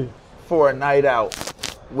 22 for a night out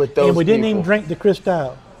with those and we didn't people. even drink the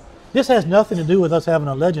Cristal. This has nothing to do with us having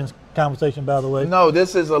a Legends conversation, by the way. No,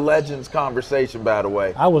 this is a Legends conversation, by the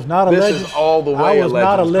way. I was not a legend. This is all the way I was a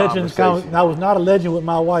not a Legends conversation. I was not a legend with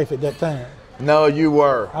my wife at that time. No, you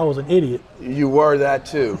were. I was an idiot. You were that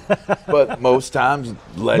too. But most times,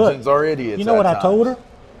 legends are idiots. You know what at I told times. her?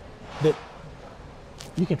 That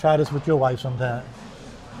you can try this with your wife sometime.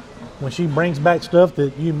 When she brings back stuff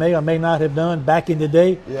that you may or may not have done back in the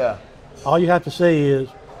day, Yeah. all you have to say is,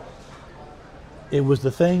 it was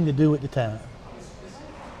the thing to do at the time.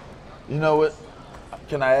 You know what?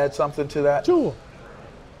 Can I add something to that? Sure.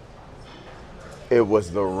 It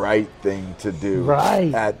was the right thing to do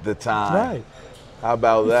Right. at the time. Right. How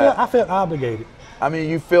about that? I felt obligated. I mean,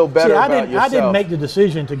 you feel better See, about yourself. I didn't make the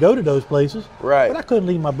decision to go to those places. Right. But I couldn't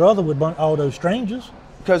leave my brother with all those strangers.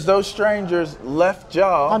 Because those strangers left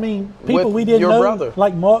y'all. I mean, people with we didn't your know, brother.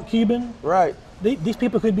 like Mark Cuban. Right. These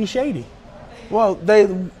people could be shady. Well, they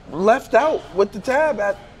left out with the tab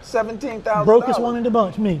at $17,000. Brokest one in the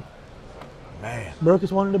bunch, me. Man.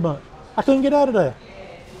 Brokest one in the bunch. I couldn't get out of there.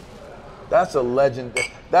 That's a legend.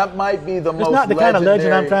 That might be the most It's not the kind of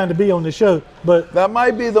legend I'm trying to be on the show, but that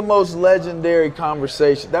might be the most legendary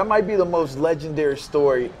conversation. That might be the most legendary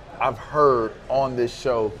story I've heard on this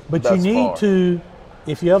show. But you thus need far. to,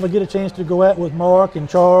 if you ever get a chance to go out with Mark and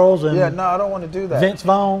Charles and Yeah, no, I don't want to do that. Vince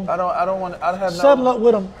Vaughn, I don't want. I have settle no. up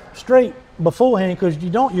with them straight beforehand, because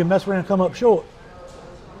you mess around and come up short.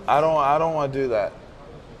 I don't want to do that.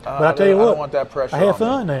 But I tell you I what, don't want that pressure. I had on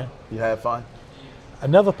fun me. there. You had fun. I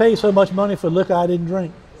never paid so much money for liquor I didn't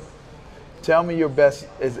drink. Tell me your best.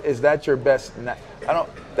 Is that your best? I don't.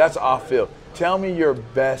 That's off field. Tell me your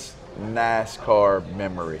best NASCAR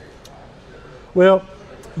memory. Well,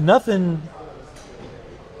 nothing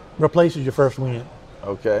replaces your first win.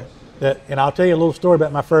 Okay. And I'll tell you a little story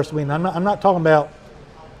about my first win. I'm not talking about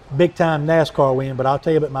big time NASCAR win, but I'll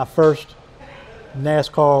tell you about my first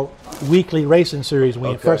NASCAR weekly racing series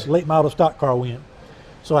win, Okay. first late model stock car win.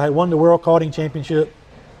 So I had won the World Karting Championship,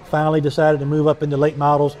 finally decided to move up into late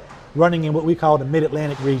models, running in what we call the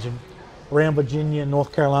Mid-Atlantic region, around Virginia and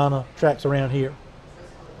North Carolina, tracks around here.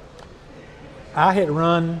 I had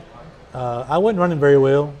run, I wasn't running very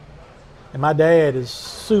well, and my dad is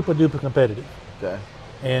super duper competitive. Okay.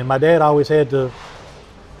 And my dad always had the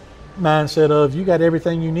mindset of, you got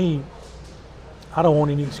everything you need. I don't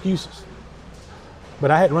want any excuses. But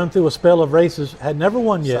I had run through a spell of races, had never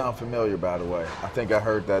won yet. Sound familiar, by the way. I think I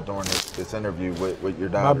heard that during this interview with your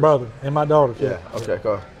daughters. My brother and my daughters. Yeah, okay,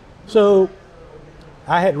 go ahead. So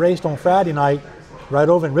I had raced on Friday night right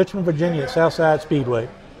over in Richmond, Virginia at Southside Speedway.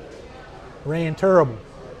 Ran terrible.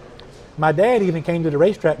 My dad even came to the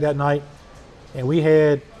racetrack that night, and we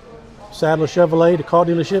had Sadler Chevrolet, the car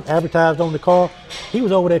dealership, advertised on the car. He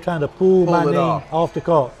was over there trying to pull my name off the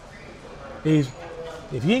car. If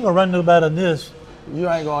you ain't gonna run no better than this, you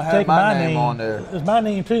ain't gonna have my name on there. It's my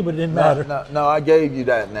name too, but it didn't matter. No, I gave you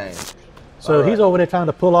that name. So he's over there trying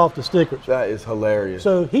to pull off the stickers. That is hilarious.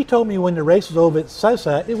 So he told me when the race was over at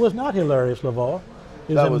Southside, it was not hilarious, LeVar.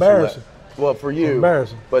 It was embarrassing. Well, for you,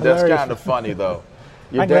 embarrassing. But hilarious. That's kind of funny though.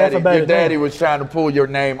 Your daddy was trying to pull your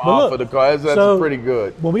name off of the car. That's pretty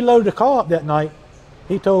good. When we loaded the car up that night,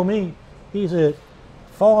 he told me, he said,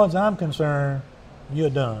 as far as I'm concerned, you're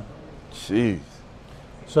done. Jeez.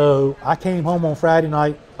 So I came home on Friday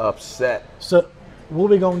night. Upset. So what are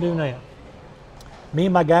we going to do now? Me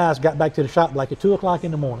and my guys got back to the shop like at 2 o'clock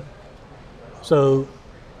in the morning. So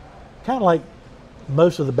kind of like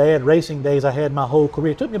most of the bad racing days I had my whole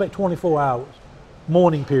career. It took me about 24 hours,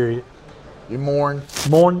 mourning period. You mourn?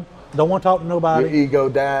 Mourn. Don't want to talk to nobody. Your ego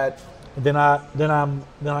died. And then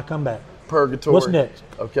I come back. Purgatory. What's next?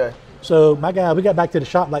 Okay. So my guy, we got back to the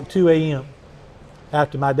shop like 2 a.m.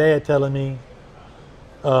 after my dad telling me,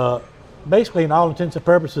 basically in all intents and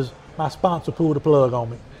purposes, my sponsor pulled the plug on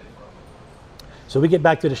me. So we get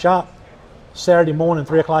back to the shop Saturday morning,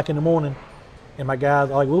 3 o'clock in the morning, and my guys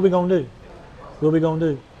are like, what are we going to do? What are we going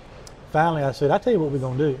to do? Finally, I said, I'll tell you what we're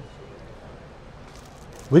going to do.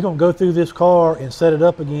 We're going to go through this car and set it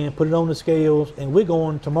up again, put it on the scales, and we're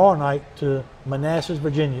going tomorrow night to Manassas,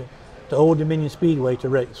 Virginia, to Old Dominion Speedway to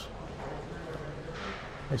race.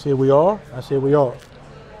 They said, we are? I said, we are.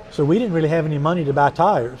 So we didn't really have any money to buy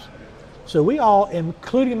tires. So we all,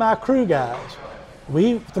 including my crew guys,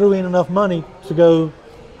 we threw in enough money to go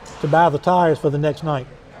to buy the tires for the next night.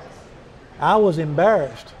 I was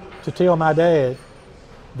embarrassed to tell my dad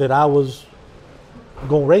that I was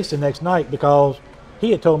going to race the next night because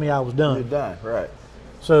he had told me I was done. You're done, right.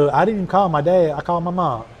 So I didn't even call my dad, I called my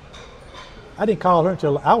mom. I didn't call her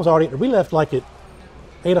until I was already, we left like at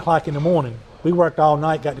 8 o'clock in the morning. We worked all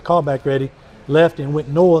night, got the car back ready, left and went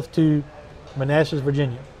north to Manassas,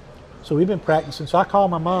 Virginia. So we've been practicing. So I called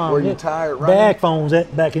my mom. Were you tired running? Bag phones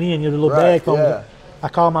back in, the little bag phones. Yeah. I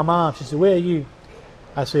called my mom. She said, where are you?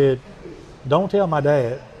 I said, don't tell my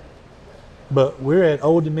dad, but we're at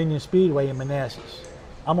Old Dominion Speedway in Manassas.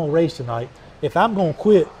 I'm going to race tonight. If I'm going to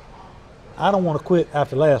quit, I don't want to quit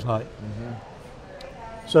after last night.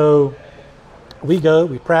 Mm-hmm. So we go,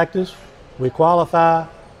 we practice, we qualify.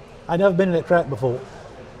 I'd never been in that track before.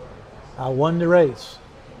 I won the race.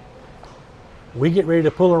 We get ready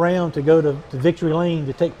to pull around to go to Victory Lane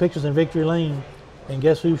to take pictures in Victory Lane, and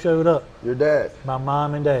guess who showed up? Your dad. My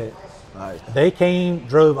mom and dad. Nice. They came,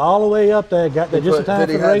 drove all the way up there, got there just in time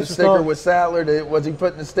for the race to start. Did he have the sticker with Sadler? Was he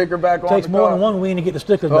putting the sticker back on the car? It takes more than one win to get the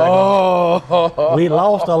stickers back on. We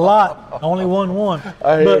lost a lot, only won.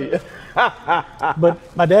 But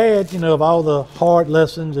my dad, of all the hard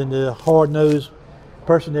lessons and the hard-nosed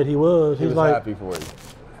person that he was like happy for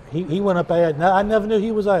you. He went up there. I never knew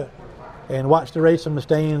he was there. And watched the race from the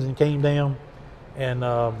stands and came down. And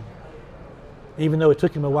even though it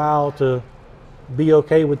took him a while to be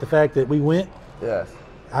okay with the fact that we went, yes,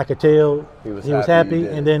 I could tell he was happy.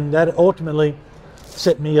 And then that ultimately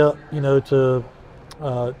set me up, to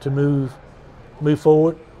move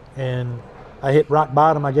forward. And I hit rock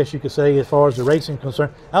bottom, I guess you could say, as far as the racing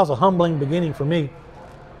concerned. That was a humbling beginning for me.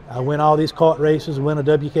 I win all these kart races, win a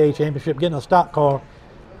WK championship, getting a stock car,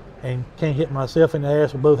 and can't hit myself in the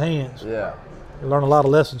ass with both hands. Yeah. I learned a lot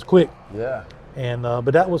of lessons quick. Yeah. And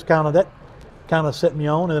but that kind of set me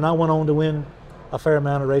on, and then I went on to win a fair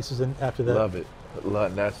amount of races after that. Love it.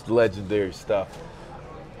 That's legendary stuff.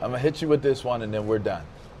 I'm gonna hit you with this one, and then we're done.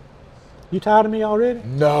 You tired of me already?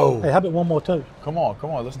 No. Hey, how about one more touch? Come on.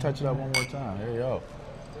 Let's touch it up one more time. Here you go.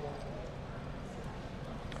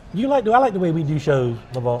 I like the way we do shows,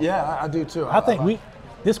 LeVar. Yeah, I do too. I think we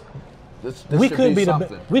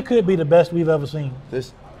could be the best we've ever seen.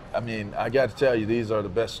 I got to tell you, these are the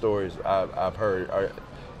best stories I've heard.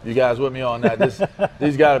 You guys with me on that?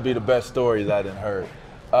 These got to be the best stories I done heard.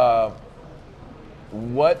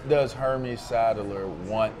 What does Hermie Sadler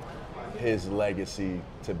want his legacy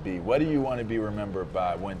to be? What do you want to be remembered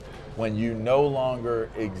by when you no longer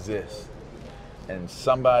exist and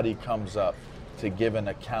somebody comes up to give an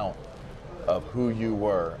account of who you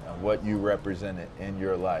were and what you represented in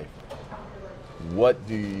your life? What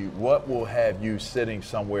will have you sitting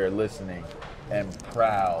somewhere listening and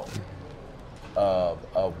proud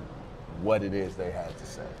of what it is they had to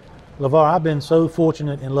say. LeVar, I've been so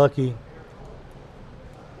fortunate and lucky.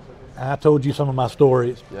 I told you some of my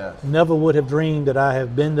stories. Yes. Never would have dreamed that I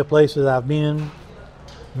have been the places I've been,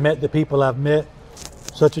 met the people I've met,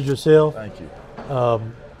 such as yourself. Thank you.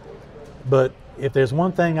 But if there's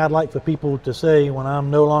one thing I'd like for people to say when I'm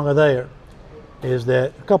no longer there, is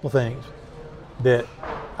that a couple things. That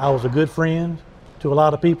I was a good friend to a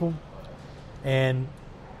lot of people, and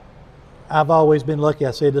I've always been lucky.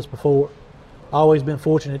 I said this before. Always been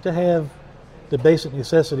fortunate to have the basic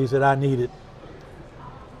necessities that I needed.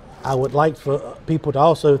 I would like for people to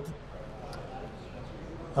also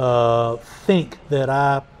think that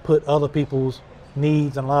I put other people's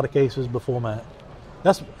needs in a lot of cases before mine.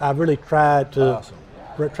 I've really tried to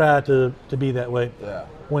be that way. Yeah.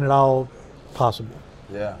 When at all possible.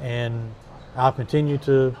 Yeah. And I'll continue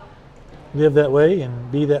to live that way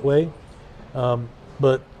and be that way.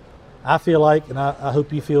 But I feel like, and I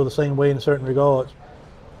hope you feel the same way in certain regards,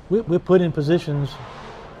 we're put in positions,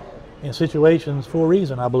 in situations for a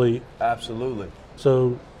reason, I believe. Absolutely.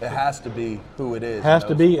 So it has to be who it is. It has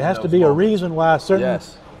to be a reason why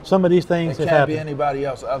some of these things have happened. It can't be anybody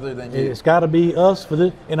else other than you. It's got to be us for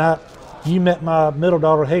this. And you met my middle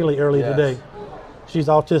daughter Haley earlier today. She's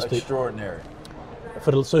autistic. Extraordinary.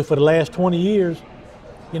 So for the last 20 years,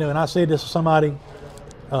 and I said this to somebody,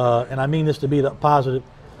 and I mean this to be the positive.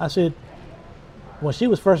 I said, when she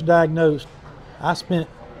was first diagnosed, I spent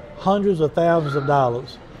hundreds of thousands of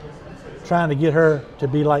dollars trying to get her to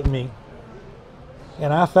be like me.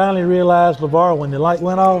 And I finally realized, LeVar, when the light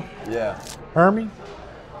went off, Hermie,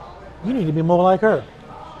 you need to be more like her.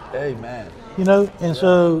 Amen.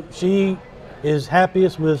 So she is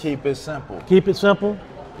happiest with keep it simple. Keep it simple.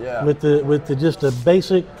 Yeah. With the just the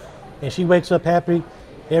basic, and she wakes up happy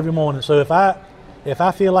every morning. So if I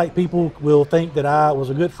feel like people will think that I was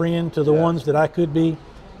a good friend to the ones that I could be,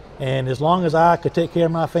 and as long as I could take care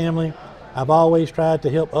of my family, I've always tried to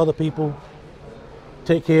help other people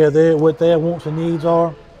take care of what their wants and needs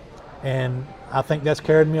are, and I think that's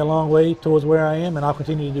carried me a long way towards where I am, and I'll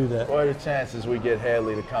continue to do that. What are the chances we get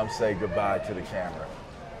Haley to come say goodbye to the camera?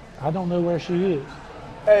 I don't know where she is.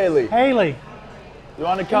 Haley. You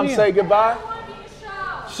want to come say goodbye?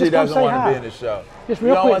 She doesn't want to be in the show. Just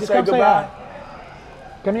real quick, you don't want to say goodbye?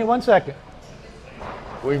 Come here 1 second.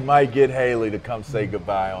 We might get Haley to come say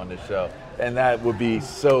goodbye on the show, and that would be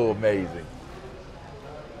so amazing.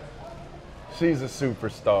 She's a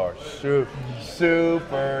superstar.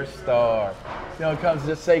 Superstar. Comes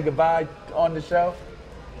to say goodbye on the show?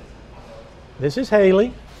 This is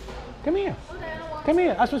Haley. Come here. Come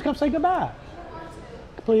here. I'm supposed to come say goodbye.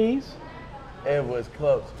 Please. It was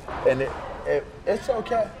close. And it's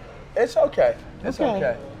okay. It's okay. It's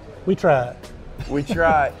okay. We tried. We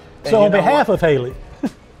tried. So on behalf of Haley.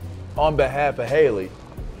 On behalf of Haley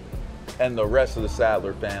and the rest of the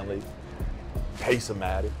Sadler family,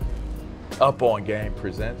 Pace-O-Matic, Up On Game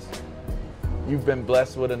presents. You've been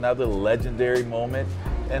blessed with another legendary moment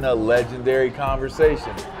and a legendary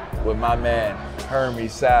conversation with my man, Hermie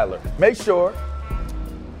Sadler. Make sure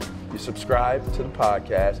you subscribe to the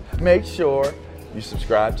podcast. Make sure you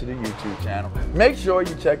subscribe to the YouTube channel. Make sure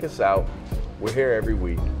you check us out. We're here every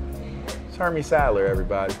week. It's Hermie Sadler,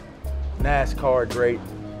 everybody. NASCAR great,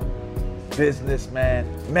 businessman,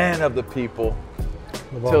 man of the people.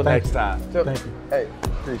 Till next time. Thank you. Hey,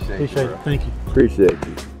 appreciate you. Appreciate it. Thank you. Appreciate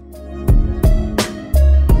you.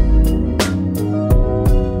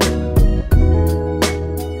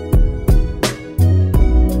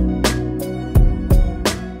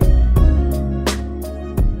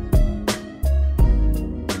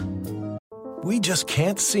 We just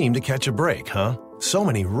can't seem to catch a break, huh? So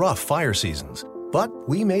many rough fire seasons. But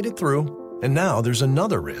we made it through, and now there's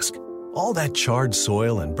another risk. All that charred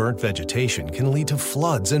soil and burnt vegetation can lead to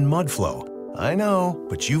floods and mud flow. I know,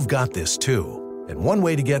 but you've got this too. And one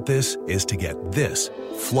way to get this is to get this,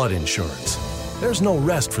 flood insurance. There's no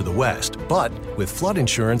rest for the West, but with flood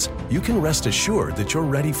insurance, you can rest assured that you're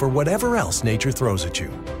ready for whatever else nature throws at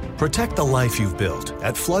you. Protect the life you've built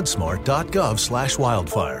at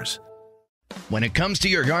floodsmart.gov/wildfires. When it comes to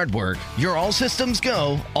your yard work, you're all systems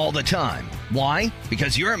go all the time. Why?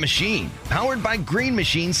 Because you're a machine, powered by Green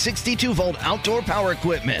Machine's 62-volt outdoor power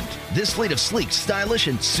equipment. This fleet of sleek, stylish,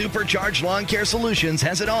 and supercharged lawn care solutions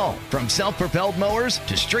has it all, from self-propelled mowers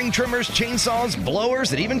to string trimmers, chainsaws,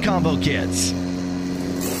 blowers, and even combo kits.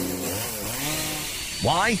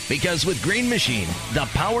 Why? Because with Green Machine, the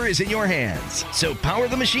power is in your hands. So power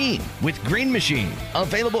the machine with Green Machine.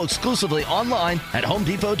 Available exclusively online at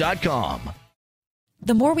HomeDepot.com.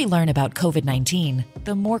 The more we learn about COVID-19,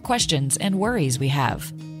 the more questions and worries we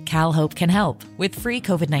have. CalHope can help with free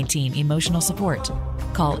COVID-19 emotional support.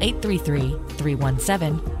 Call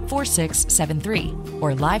 833-317-4673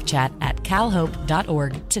 or live chat at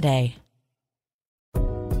calhope.org today.